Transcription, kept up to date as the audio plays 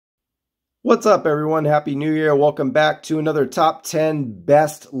What's up, everyone? Happy New Year. Welcome back to another top 10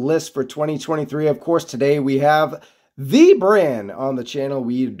 best list for 2023. Of course, today we have the brand on the channel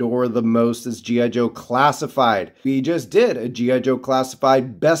we adore the most is G.I. Joe Classified. We just did a G.I. Joe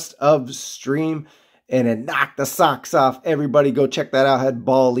Classified best of stream and it knocked the socks off. Everybody go check that out. Had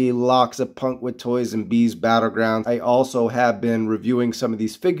Bally, Locks, a Punk with Toys, and Bees Battlegrounds. I also have been reviewing some of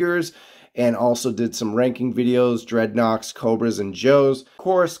these figures and also did some ranking videos, Dreadnoks, Cobras, and Joes. Of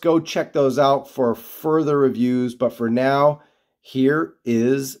course, go check those out for further reviews. But for now, here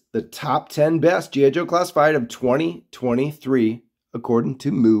is the top 10 best G.I. Joe Classified of 2023, according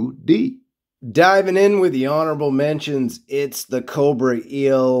to Moody. Diving in with the honorable mentions, it's the Cobra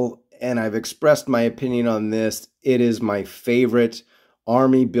Eel, and I've expressed my opinion on this. It is my favorite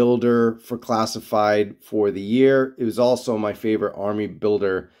army builder for Classified for the year. It was also my favorite army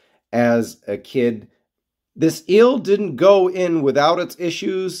builder as a kid. This eel didn't go in without its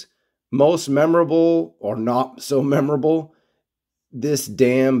issues. Most memorable or not so memorable, this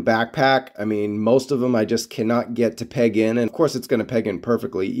damn backpack. I mean, most of them I just cannot get to peg in. And of course it's going to peg in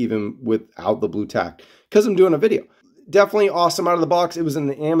perfectly even without the blue tack because I'm doing a video. Definitely awesome out of the box. It was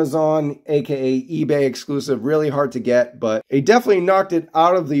an Amazon, aka eBay exclusive. Really hard to get, but it definitely knocked it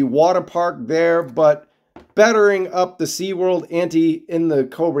out of the water park there. But bettering up the SeaWorld ante in the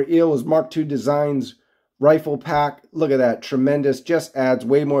Cobra Eel was Mark II Designs rifle pack. Look at that. Tremendous. Just adds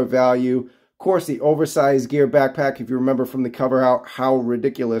way more value. Of course, the oversized gear backpack, if you remember from the cover out, how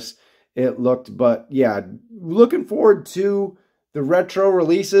ridiculous it looked. But yeah, looking forward to the retro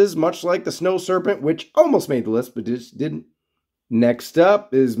releases, much like the Snow Serpent, which almost made the list, but just didn't. Next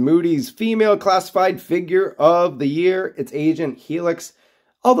up is Moody's Female Classified Figure of the Year. It's Agent Helix.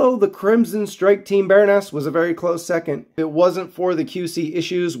 Although the Crimson Strike Team Baroness was a very close second. It wasn't for the QC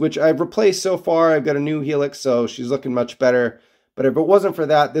issues, which I've replaced so far. I've got a new Helix, so she's looking much better. But if it wasn't for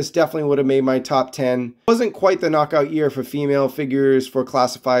that, this definitely would have made my top 10. It wasn't quite the knockout year for female figures for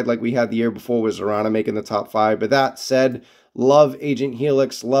Classified like we had the year before with Zorana making the top 5. But that said, love Agent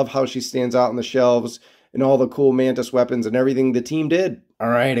Helix. Love how she stands out on the shelves and all the cool Mantis weapons and everything the team did. All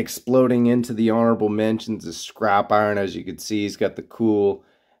right, exploding into the honorable mentions is Scrap Iron. As you can see, he's got the cool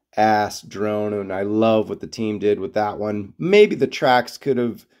ass drone, and I love what the team did with that one. Maybe the tracks could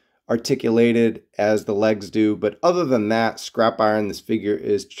have articulated as the legs do, but other than that, Scrap Iron, this figure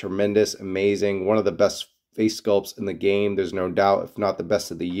is tremendous, amazing, one of the best face sculpts in the game, there's no doubt, if not the best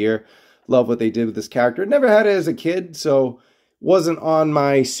of the year. Love what they did with this character. Never had it as a kid, so wasn't on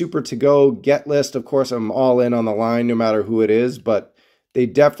my super to go get list. Of course, I'm all in on the line no matter who it is, but they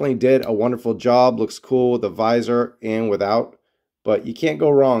definitely did a wonderful job. Looks cool with the visor and without. But you can't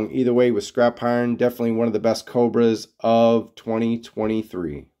go wrong either way with Scrap Iron. Definitely one of the best Cobras of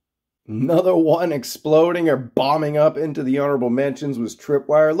 2023. Another one exploding or bombing up into the honorable mentions was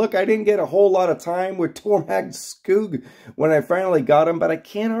Tripwire. Look, I didn't get a whole lot of time with Tormag Skoog when I finally got him, but I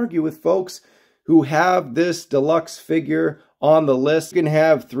can't argue with folks who have this deluxe figure on the list. You can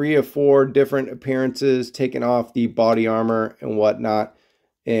have 3 or 4 different appearances, taking off the body armor and whatnot.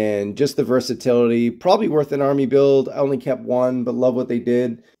 And just the versatility, probably worth an army build. I only kept one, but love what they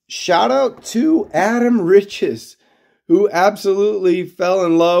did. Shout out to Adam Riches, who absolutely fell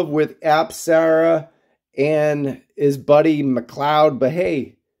in love with Apsara and his buddy McLeod. But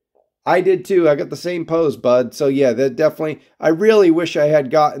hey, I did too. I got the same pose, bud. So yeah, that definitely, I really wish I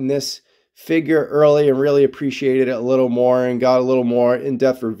had gotten this figure early and really appreciated it a little more and got a little more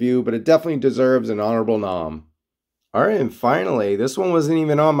in-depth review, but it definitely deserves an honorable nom. All right, and finally, this one wasn't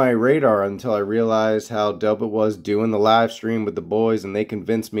even on my radar until I realized how dope it was doing the live stream with the boys, and they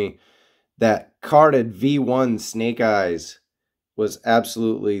convinced me that carded V1 Snake Eyes was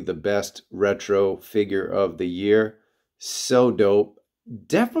absolutely the best retro figure of the year. So dope.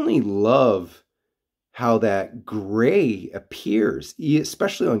 Definitely love how that gray appears,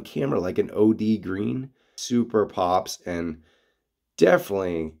 especially on camera, like an OD green. Super pops and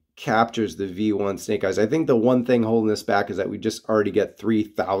definitely captures the V1 Snake Eyes. I think the one thing holding this back is that we just already get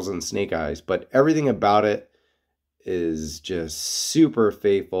 3,000 Snake Eyes, but everything about it is just super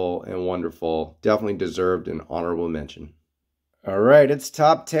faithful and wonderful. Definitely deserved an honorable mention. All right, it's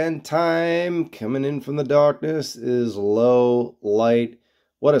top 10 time. Coming in from the darkness is Low Light.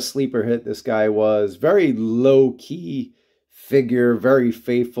 What a sleeper hit this guy was. Very low-key figure, very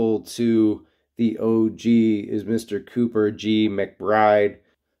faithful to the OG is Mr. Cooper G. McBride.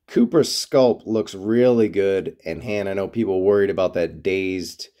 Cooper's sculpt looks really good, and I know people worried about that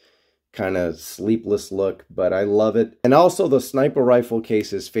dazed, kind of sleepless look, but I love it. And also the sniper rifle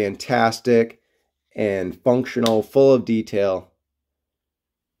case is fantastic and functional, full of detail.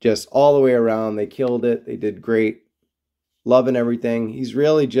 Just all the way around, they killed it. They did great. Loving everything. He's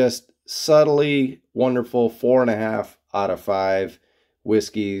really just subtly wonderful 4.5 out of 5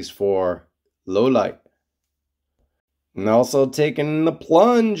 whiskeys for low light. And also taking the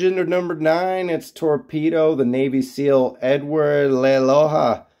plunge into number 9, it's Torpedo, the Navy SEAL Edward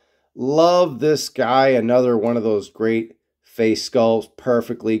Leloha. Love this guy. Another one of those great face sculpts.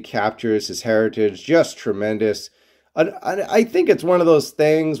 Perfectly captures his heritage. Just tremendous. I think it's one of those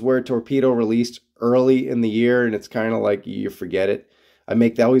things where Torpedo released early in the year and it's kind of like you forget it. I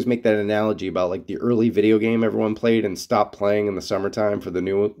always make that analogy about like the early video game everyone played and stopped playing in the summertime for the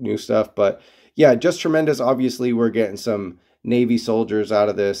new stuff. But yeah, just tremendous. Obviously, we're getting some Navy soldiers out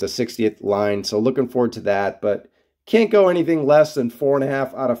of this, the 60th line. So looking forward to that. But can't go anything less than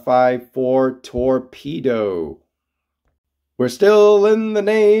 4.5 out of 5 for Torpedo. We're still in the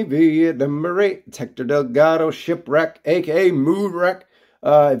Navy at number 8. Hector Delgado, Shipwreck, a.k.a. Mood Wreck.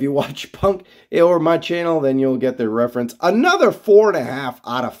 If you watch Punk or my channel, then you'll get the reference. Another 4.5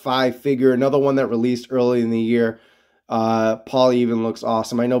 out of 5 figure. Another one that released early in the year. Poly even looks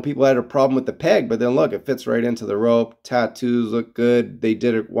awesome. I know people had a problem with the peg, but then look, it fits right into the rope. Tattoos look good. They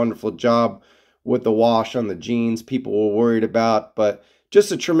did a wonderful job with the wash on the jeans people were worried about, but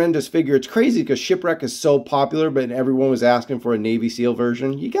just a tremendous figure. It's crazy because Shipwreck is so popular, but everyone was asking for a Navy SEAL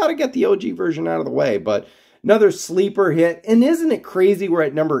version. You got to get the OG version out of the way, but another sleeper hit. And isn't it crazy we're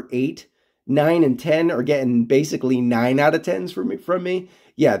at number 8, 9, and 10 are getting basically 9 out of 10s from me?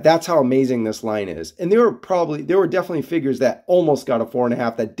 Yeah, that's how amazing this line is. And there were definitely figures that almost got a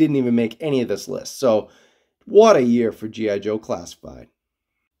 4.5 that didn't even make any of this list. So what a year for G.I. Joe Classified.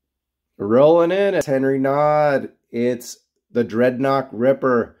 Rolling in at Henry Nod, it's the Dreadnought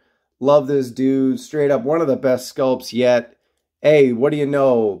Ripper. Love this dude. Straight up one of the best sculpts yet. Hey, what do you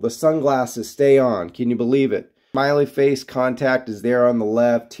know? The sunglasses stay on. Can you believe it? Smiley face contact is there on the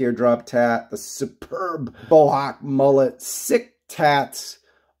left. Teardrop tat. The superb bohawk mullet. Sick tats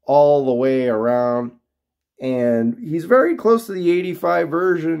all the way around. And he's very close to the 85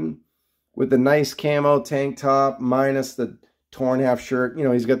 version with the nice camo tank top minus the torn half shirt. You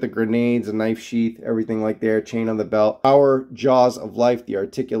know, he's got the grenades, a knife sheath, everything like there, chain on the belt. Our Jaws of Life, the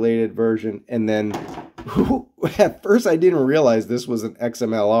articulated version. And then, at first I didn't realize this was an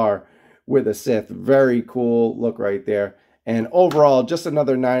XMLR with a Sith. Very cool look right there. And overall, just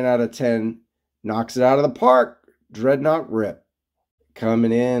another 9 out of 10. Knocks it out of the park. Dreadnought Rip.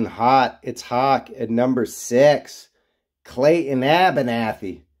 Coming in hot, it's Hawk at number 6. Clayton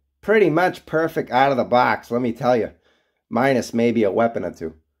Abernathy. Pretty much perfect out of the box, let me tell you. Minus maybe a weapon or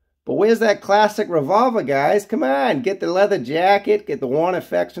two. But where's that classic revolver, guys? Come on, get the leather jacket, get the worn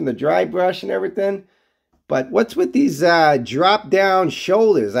effects from the dry brush and everything. But what's with these drop-down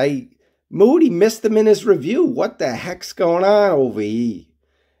shoulders? Moody missed them in his review. What the heck's going on over here?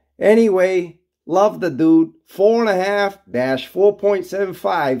 Anyway, love the dude.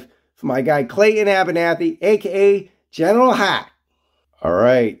 4.5-4.75 for my guy Clayton Abernathy, a.k.a. General Hawk. All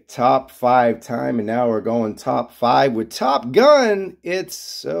right, top 5 time, and now we're going top 5 with Top Gun.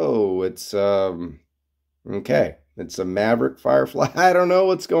 It's a Maverick Firefly. I don't know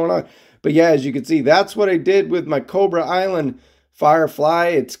what's going on. But yeah, as you can see, that's what I did with my Cobra Island Firefly.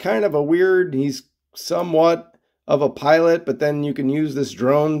 It's kind of a weird, he's somewhat of a pilot, but then you can use this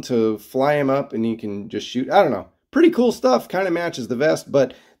drone to fly him up and you can just shoot. I don't know. Pretty cool stuff. Kind of matches the vest,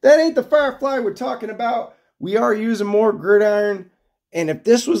 but that ain't the Firefly we're talking about. We are using more gridiron. And if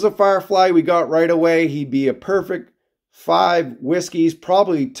this was a Firefly we got right away, he'd be a perfect 5 whiskeys,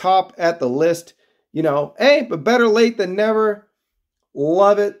 probably top at the list. You know, hey, but better late than never.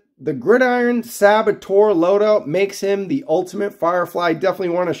 Love it. The Gridiron Saboteur loadout makes him the ultimate Firefly.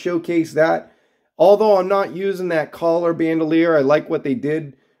 Definitely want to showcase that. Although I'm not using that collar bandolier, I like what they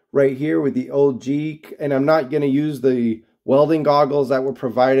did right here with the OG. And I'm not going to use the welding goggles that were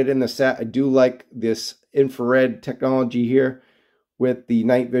provided in the set. I do like this infrared technology here with the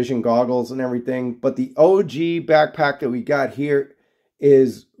night vision goggles and everything. But the OG backpack that we got here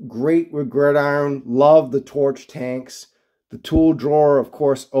is great with gridiron. Love the torch tanks. The tool drawer, of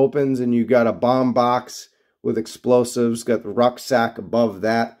course, opens and you got a bomb box with explosives. Got the rucksack above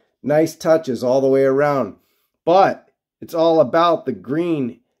that. Nice touches all the way around. But it's all about the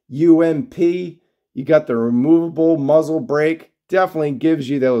green UMP. You got the removable muzzle brake. Definitely gives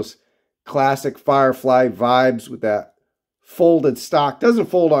you those classic Firefly vibes with that folded stock. Doesn't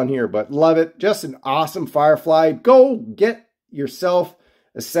fold on here, but love it. Just an awesome Firefly. Go get yourself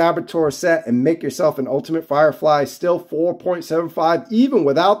a Saboteur set and make yourself an ultimate Firefly. Still 4.75 even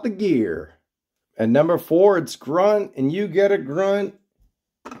without the gear. And number 4, it's Grunt, and you get a Grunt,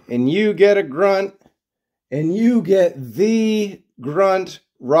 and you get a Grunt, and you get the Grunt,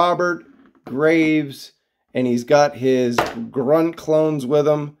 Robert Graves, and he's got his Grunt clones with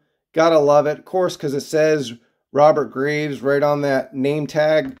him. Gotta love it. Of course, because it says Robert Graves right on that name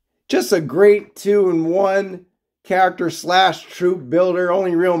tag. Just a great 2-in-1 character slash troop builder.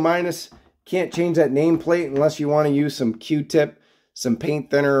 Only real minus, can't change that nameplate unless you want to use some Q-tip, some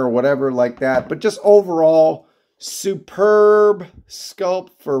paint thinner or whatever like that. But just overall, superb sculpt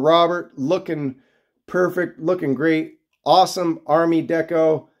for Robert. Looking perfect, looking great. Awesome Army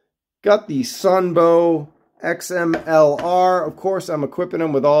deco. Got the Sunbow XMLR. Of course, I'm equipping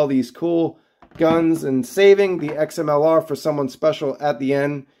him with all these cool guns and saving the XMLR for someone special at the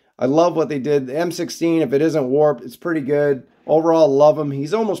end. I love what they did. The M16, if it isn't warped, it's pretty good. Overall, love him.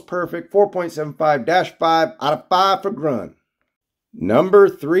 He's almost perfect. 4.75-5 out of 5 for Grunt. Number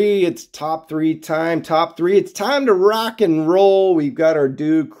 3, it's top 3 time. Top 3, it's time to rock and roll. We've got our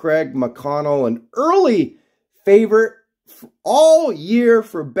dude, Craig McConnell, an early favorite all year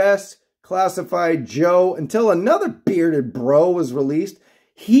for Best Classified Joe until another bearded bro was released.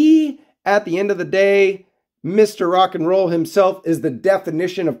 He, at the end of the day, Mr. Rock and Roll himself is the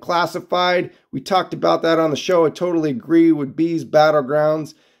definition of classified. We talked about that on the show. I totally agree with B's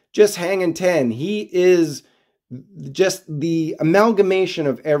Battlegrounds. Just hanging 10. He is just the amalgamation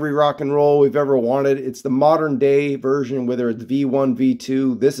of every rock and roll we've ever wanted. It's the modern day version, whether it's V1,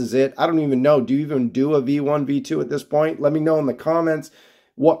 V2. This is it. I don't even know. Do you even do a V1, V2 at this point? Let me know in the comments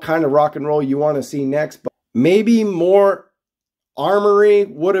what kind of rock and roll you want to see next. But maybe more armory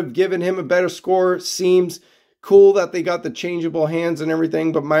would have given him a better score. Seems cool that they got the changeable hands and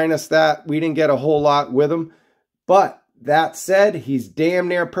everything, but minus that, we didn't get a whole lot with him. But that said, he's damn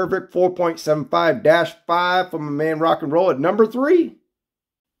near perfect. 4.75-5 from a man Rock and Roll at number 3.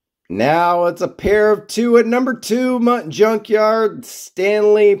 Now it's a pair of 2 at number 2. Mutt Junkyard,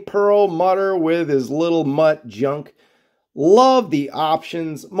 Stanley Pearl Mutter with his little mutt junk. Love the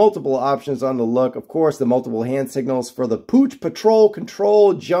options, multiple options on the look. Of course, the multiple hand signals for the Pooch Patrol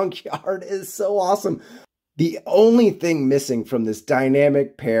Control Junkyard is so awesome. The only thing missing from this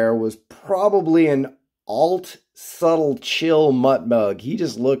dynamic pair was probably an alt subtle chill mutt mug. He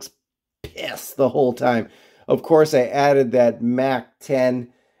just looks pissed the whole time. Of course, I added that Mac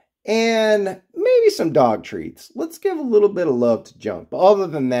 10 and maybe some dog treats. Let's give a little bit of love to Junk. But other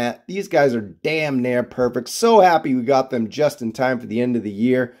than that, these guys are damn near perfect. So happy we got them just in time for the end of the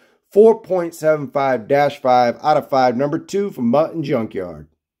year. 4.75-5 out of 5. Number 2 from Mutt and Junkyard.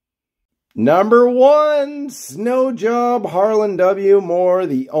 Number 1, Snow Job, Harlan W. Moore.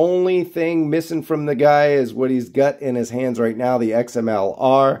 The only thing missing from the guy is what he's got in his hands right now, the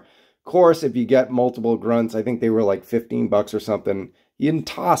XMLR. Of course, if you get multiple grunts, I think they were like 15 bucks or something. You can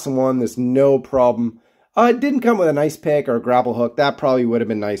toss them one, there's no problem. It didn't come with an ice pick or a grapple hook. That probably would have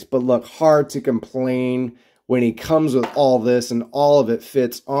been nice. But look, hard to complain when he comes with all this and all of it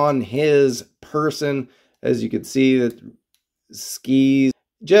fits on his person. As you can see, the skis,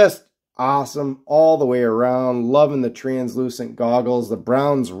 just awesome all the way around. Loving the translucent goggles. The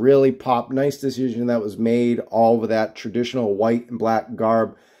browns really pop. Nice decision that was made, all with that traditional white and black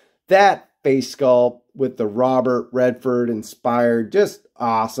garb. That face sculpt with the Robert Redford inspired, just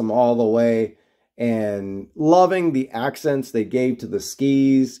awesome all the way. And loving the accents they gave to the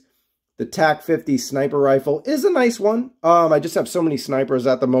skis. The TAC 50 sniper rifle is a nice one. I just have so many snipers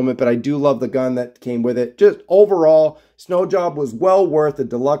at the moment, but I do love the gun that came with it. Just overall, Snow Job was well worth the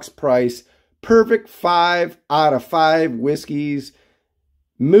deluxe price. Perfect 5 out of 5 whiskeys.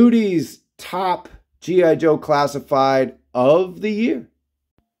 Moody's top G.I. Joe classified of the year.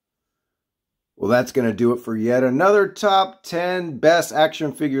 Well, that's going to do it for yet another top 10 best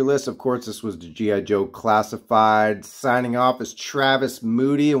action figure list. Of course, this was the G.I. Joe Classified. Signing off is Travis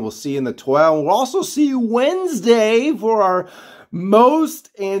Moody, and we'll see you in the 12. We'll also see you Wednesday for our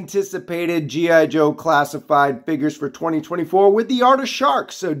most anticipated G.I. Joe Classified figures for 2024 with the Art of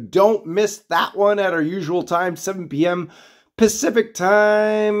Shark. So don't miss that one at our usual time, 7 p.m. Pacific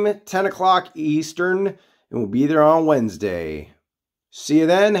time, 10 o'clock Eastern, and we'll be there on Wednesday. See you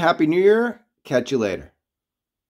then. Happy New Year. Catch you later.